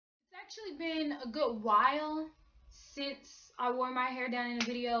actually been a good while since I wore my hair down in a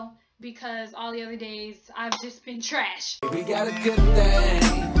video because all the other days I've just been trash. We got a good thing.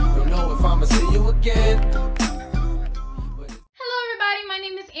 Don't know if I'ma see you again. Hello everybody, my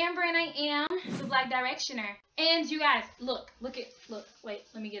name is Amber and I am the Black Directioner. And you guys, look, wait,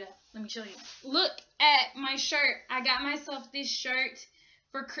 let me get up. Let me show you. Look at my shirt. I got myself this shirt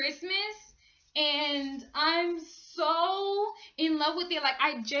for Christmas and I'm so in love with it. Like,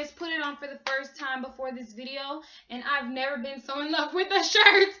 I just put it on for the first time before this video and I've never been so in love with a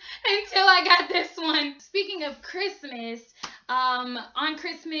shirt until I got this one. Speaking of Christmas, on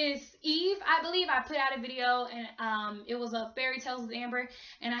Christmas Eve, I believe, I put out a video and it was a Fairy Tales with Amber,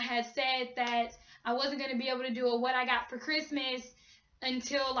 and I had said that I wasn't going to be able to do a what I got for Christmas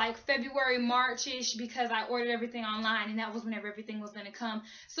until like February, March-ish, because I ordered everything online and that was whenever everything was going to come.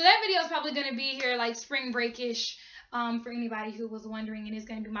 So that video is probably going to be here like spring break-ish for anybody who was wondering, and it's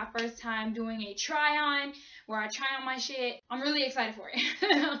going to be my first time doing a try-on where I try on my shit. I'm really excited for it.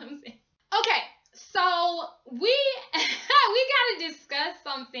 You know what I'm saying? Okay, so we got to discuss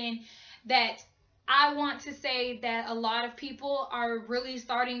something that I want to say that a lot of people are really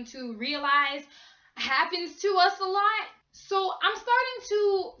starting to realize happens to us a lot. So I'm starting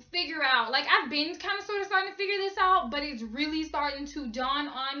to figure out, like, I've been kind of sort of starting to figure this out, but it's really starting to dawn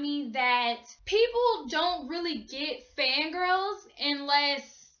on me that people don't really get fangirls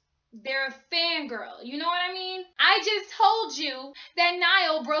unless they're a fangirl. You know what I mean? I just told you that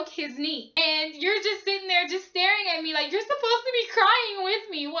Niall broke his knee, and you're just sitting there just staring at me like you're supposed to be crying with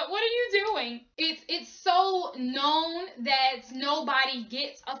me. What are you doing? It's so known that nobody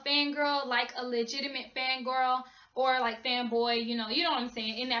gets a fangirl like a legitimate fangirl or like fanboy, you know what I'm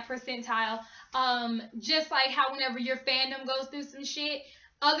saying, in that percentile. Just like how whenever your fandom goes through some shit,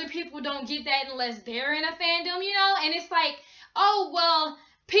 other people don't get that unless they're in a fandom, you know? And it's like, oh, well,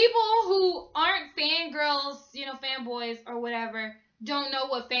 people who aren't fangirls, you know, fanboys or whatever, don't know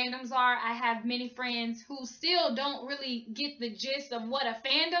what fandoms are. I have many friends who still don't really get the gist of what a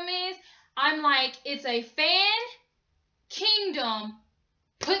fandom is. I'm like, it's a fan kingdom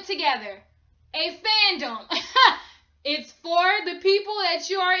put together. A fandom. It's for the people that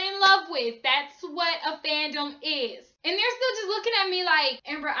you are in love with. That's what a fandom is. And they're still just looking at me like,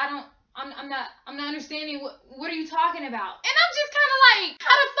 Amber, I'm not understanding what are you talking about? And I'm just kind of like,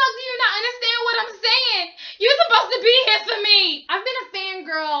 how the fuck do you not understand what I'm saying? You're supposed to be here for me. I've been a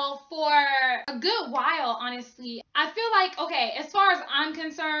fangirl for a good while, honestly. I feel like, okay, as far as I'm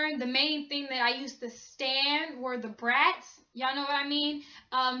concerned, the main thing that I used to stan were the Brats. Y'all know what I mean?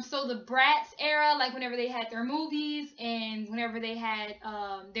 So the Bratz era, like whenever they had their movies and whenever they had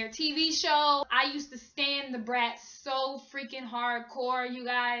their TV show, I used to stan the Bratz so freaking hardcore, you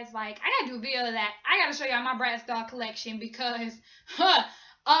guys. Like, I gotta do a video of that. I gotta show y'all my Bratz doll collection because,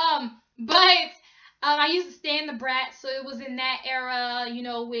 I used to stan the Bratz, so it was in that era, you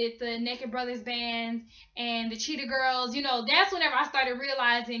know, with the Naked Brothers band and the Cheetah Girls. You know, that's whenever I started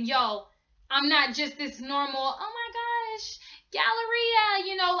realizing, yo, I'm not just this normal, oh my gosh, Galleria,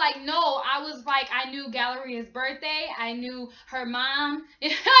 you know, like, no, I was like, I knew Galleria's birthday, I knew her mom, you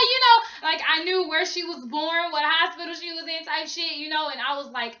know, like, I knew where she was born, what hospital she was in type shit, you know, and I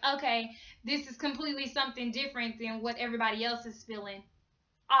was like, okay, this is completely something different than what everybody else is feeling,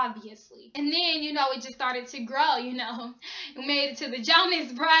 obviously. And then, you know, it just started to grow, you know, we made it to the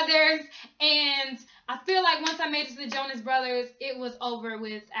Jonas Brothers, and I feel like once I made it to the Jonas Brothers, it was over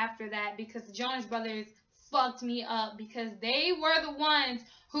with after that, because the Jonas Brothers fucked me up, because they were the ones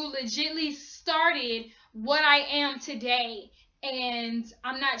who legitly started what I am today. And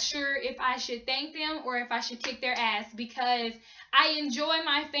I'm not sure if I should thank them or if I should kick their ass, because I enjoy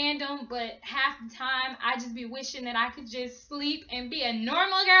my fandom, but half the time I just be wishing that I could just sleep and be a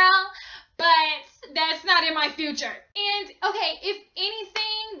normal girl, but that's not in my future. And okay, if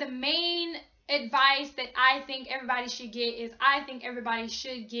anything, the main advice that I think everybody should get is I think everybody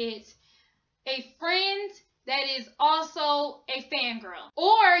should get a friend that is also a fangirl.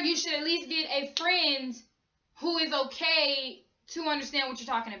 Or you should at least get a friend who is okay to understand what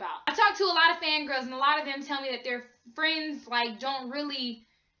you're talking about. I talk to a lot of fangirls and a lot of them tell me that their friends like don't really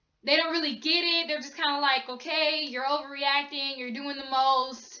get it. They're just kind of like, okay, you're overreacting, you're doing the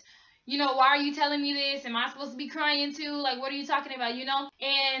most. You know, why are you telling me this? Am I supposed to be crying too? Like, what are you talking about, you know?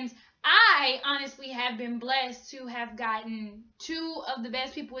 And I honestly have been blessed to have gotten two of the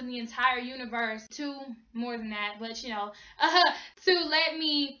best people in the entire universe, two more than that, but you know, to let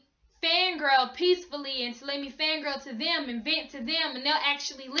me fangirl peacefully and to let me fangirl to them and vent to them, and they'll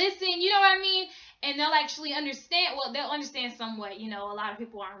actually listen, you know what I mean? And they'll actually understand. Well, they'll understand somewhat. You know, a lot of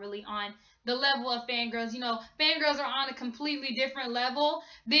people aren't really on the level of fangirls. You know, fangirls are on a completely different level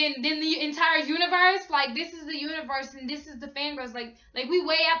than the entire universe. Like, this is the universe and this is the fangirls. Like we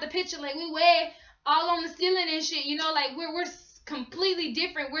way out the picture. Like, we way all on the ceiling and shit. You know, like we're completely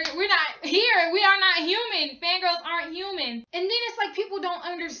different. We're not here. We are not human. Fangirls aren't human. And then it's like people don't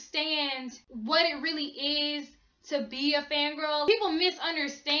understand what it really is to be a fangirl. People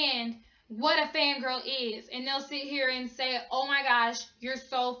misunderstand what a fangirl is, and they'll sit here and say, oh my gosh, you're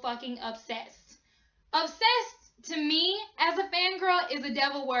so fucking obsessed. Obsessed, to me, as a fangirl, is a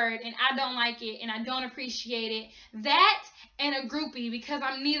devil word, and I don't like it, and I don't appreciate it. That and a groupie, because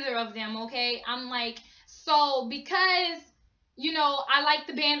I'm neither of them, okay? I'm like, so because, you know, I like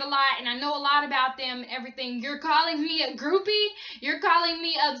the band a lot, and I know a lot about them and everything, you're calling me a groupie? You're calling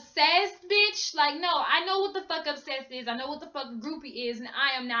me obsessed, bitch? Like, no, I know what the fuck obsessed is. I know what the fuck a groupie is, and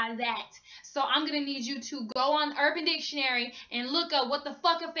I am not that. So I'm gonna need you to go on Urban Dictionary and look up what the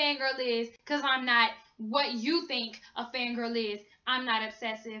fuck a fangirl is, because I'm not what you think a fangirl is. I'm not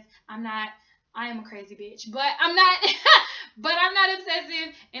obsessive. I am a crazy bitch, but I'm not but I'm not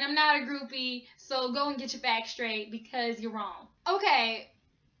obsessive and I'm not a groupie. So go and get your facts straight because you're wrong. Okay,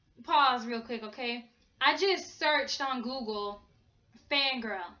 pause real quick, okay? I just searched on Google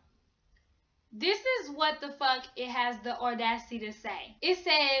fangirl. This is what the fuck it has the audacity to say. It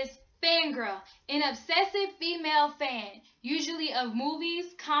says fangirl, an obsessive female fan, usually of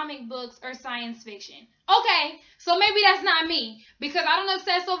movies, comic books, or science fiction. Okay, so maybe that's not me, because I don't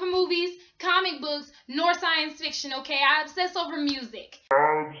obsess over movies, comic books, nor science fiction, okay? I obsess over music.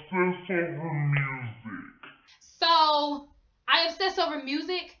 So, I obsess over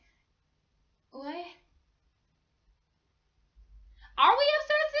music? What? Are we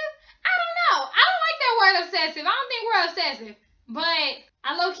obsessive? I don't know. I don't like that word obsessive. I don't think we're obsessive. But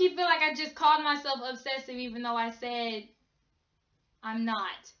I low-key feel like I just called myself obsessive even though I said I'm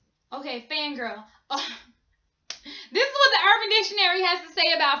not. Okay, fangirl. This is what the Urban Dictionary has to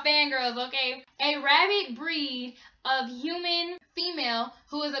say about fangirls, okay? A rabid breed of human female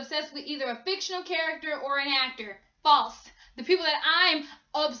who is obsessed with either a fictional character or an actor. False. The people that I'm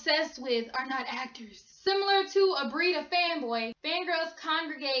obsessed with are not actors. Similar to a breed of fanboy, fangirls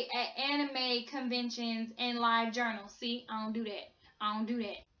congregate at anime conventions and live journals. See, I don't do that. I don't do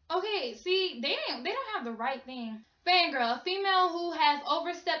that. Okay, see, they don't have the right thing. Fangirl, a female who has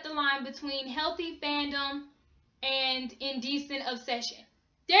overstepped the line between healthy fandom and indecent obsession.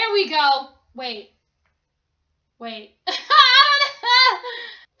 There we go. Wait. I don't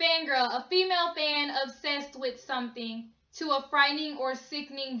know. Fangirl, a female fan obsessed with something to a frightening or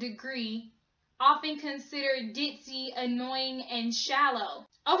sickening degree, often considered ditzy, annoying, and shallow.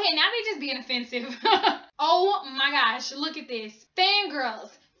 Okay, now they just being offensive. Oh my gosh, look at this. Fangirls,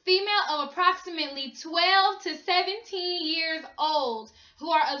 female of approximately 12 to 17 years old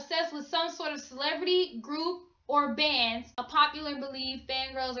who are obsessed with some sort of celebrity, group, or bands. A popular belief,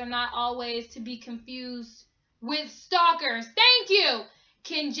 fangirls are not always to be confused with stalkers. Thank you!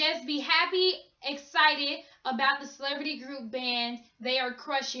 Can just be happy, excited about the celebrity group band they are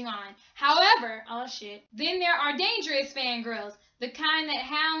crushing on. However, oh shit, then there are dangerous fangirls, the kind that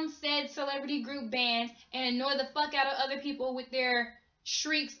hound said celebrity group band and annoy the fuck out of other people with their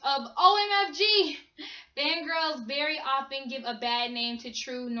shrieks of OMFG. Fangirls very often give a bad name to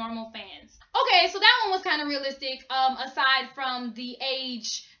true normal fans. Okay, so that one was kind of realistic, aside from the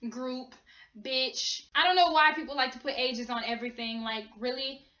age group, bitch. I don't know why people like to put ages on everything. Like,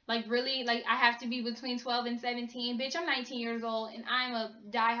 really? Like, I have to be between 12 and 17. Bitch, I'm 19 years old, and I'm a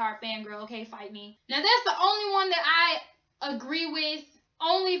diehard fangirl. Okay, fight me. Now, that's the only one that I agree with,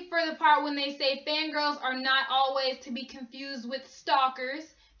 only for the part when they say fangirls are not always to be confused with stalkers,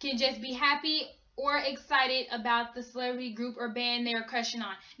 can just be happy or excited about the celebrity group or band they're crushing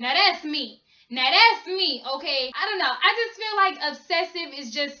on. Now, that's me. Okay? I don't know. I just feel like obsessive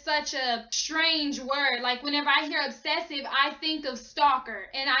is just such a strange word. Like, whenever I hear obsessive, I think of stalker.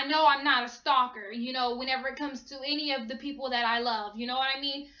 And I know I'm not a stalker, you know, whenever it comes to any of the people that I love. You know what I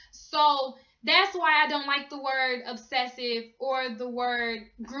mean? So that's why I don't like the word obsessive or the word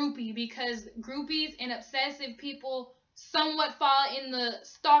groupie, because groupies and obsessive people somewhat fall in the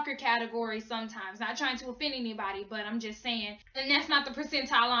stalker category sometimes. Not trying to offend anybody, but I'm just saying. And that's not the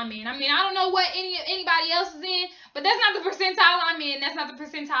percentile I'm in. I mean, I don't know what anybody else is in, but that's not the percentile I'm in. That's not the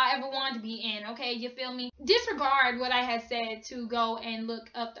percentile I ever wanted to be in, okay? You feel me? Disregard what I had said to go and look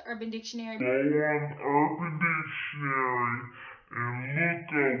up the Urban Dictionary. Go on Urban Dictionary and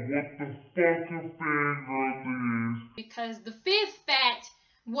look up what the fuck a fangirl is. Because the fifth fact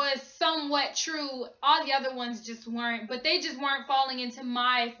was somewhat true. All the other ones just weren't, but they just weren't falling into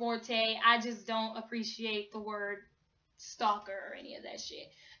my forte. I just don't appreciate the word stalker or any of that shit,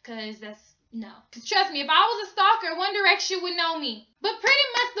 because that's no. Because trust me, if I was a stalker, One Direction would know me. But pretty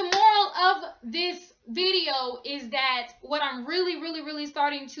much the moral of this video is that what I'm really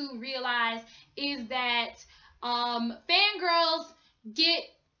starting to realize is that fangirls get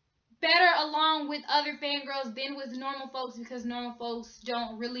better along with other fangirls than with normal folks, because normal folks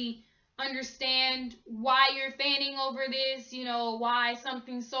don't really understand why you're fanning over this, you know, why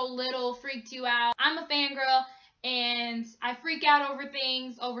something so little freaked you out. I'm a fangirl, and I freak out over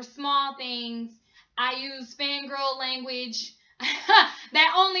things, over small things. I use fangirl language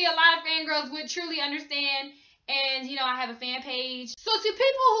that only a lot of fangirls would truly understand. And, you know, I have a fan page. So to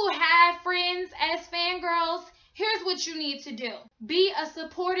people who have friends as fangirls, here's what you need to do. Be a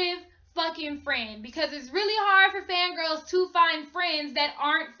supportive fucking friend, because it's really hard for fangirls to find friends that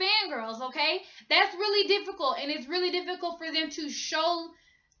aren't fangirls, okay? That's really difficult, and it's really difficult for them to show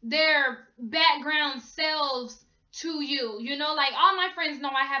their background selves to you. You know, like, all my friends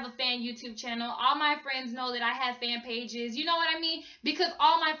know I have a fan YouTube channel. All my friends know that I have fan pages. You know what I mean? Because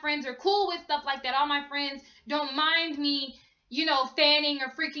all my friends are cool with stuff like that. All my friends don't mind me, you know, fanning or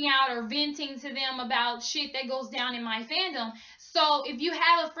freaking out or venting to them about shit that goes down in my fandom. So if you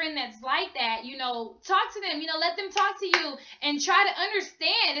have a friend that's like that, you know, talk to them, you know, let them talk to you and try to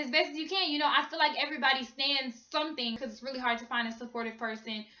understand as best as you can. You know, I feel like everybody stands something, because it's really hard to find a supportive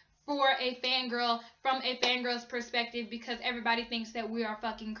person for a fangirl from a fangirl's perspective, because everybody thinks that we are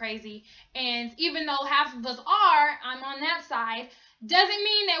fucking crazy. And even though half of us are, I'm on that side, doesn't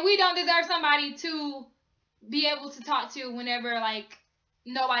mean that we don't deserve somebody to be able to talk to whenever, like,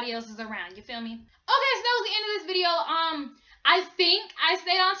 nobody else is around. You feel me? Okay, so that was the end of this video. I think I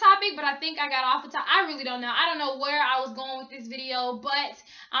stayed on topic, but I think I got off the top. I really don't know. I don't know where I was going with this video, but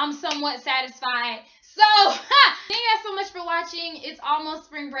I'm somewhat satisfied. So, thank you guys so much for watching. It's almost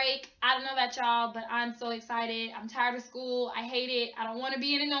spring break. I don't know about y'all, but I'm so excited. I'm tired of school. I hate it. I don't want to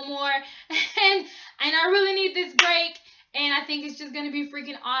be in it no more. and I really need this break. And I think it's just going to be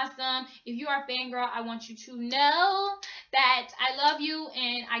freaking awesome. If you are a fangirl, I want you to know that I love you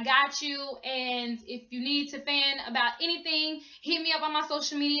and I got you. And if you need to fan about anything, hit me up on my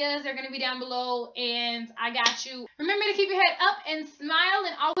social medias. They're going to be down below. And I got you. Remember to keep your head up and smile,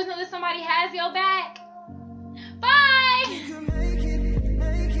 and always know that somebody has your back. Bye!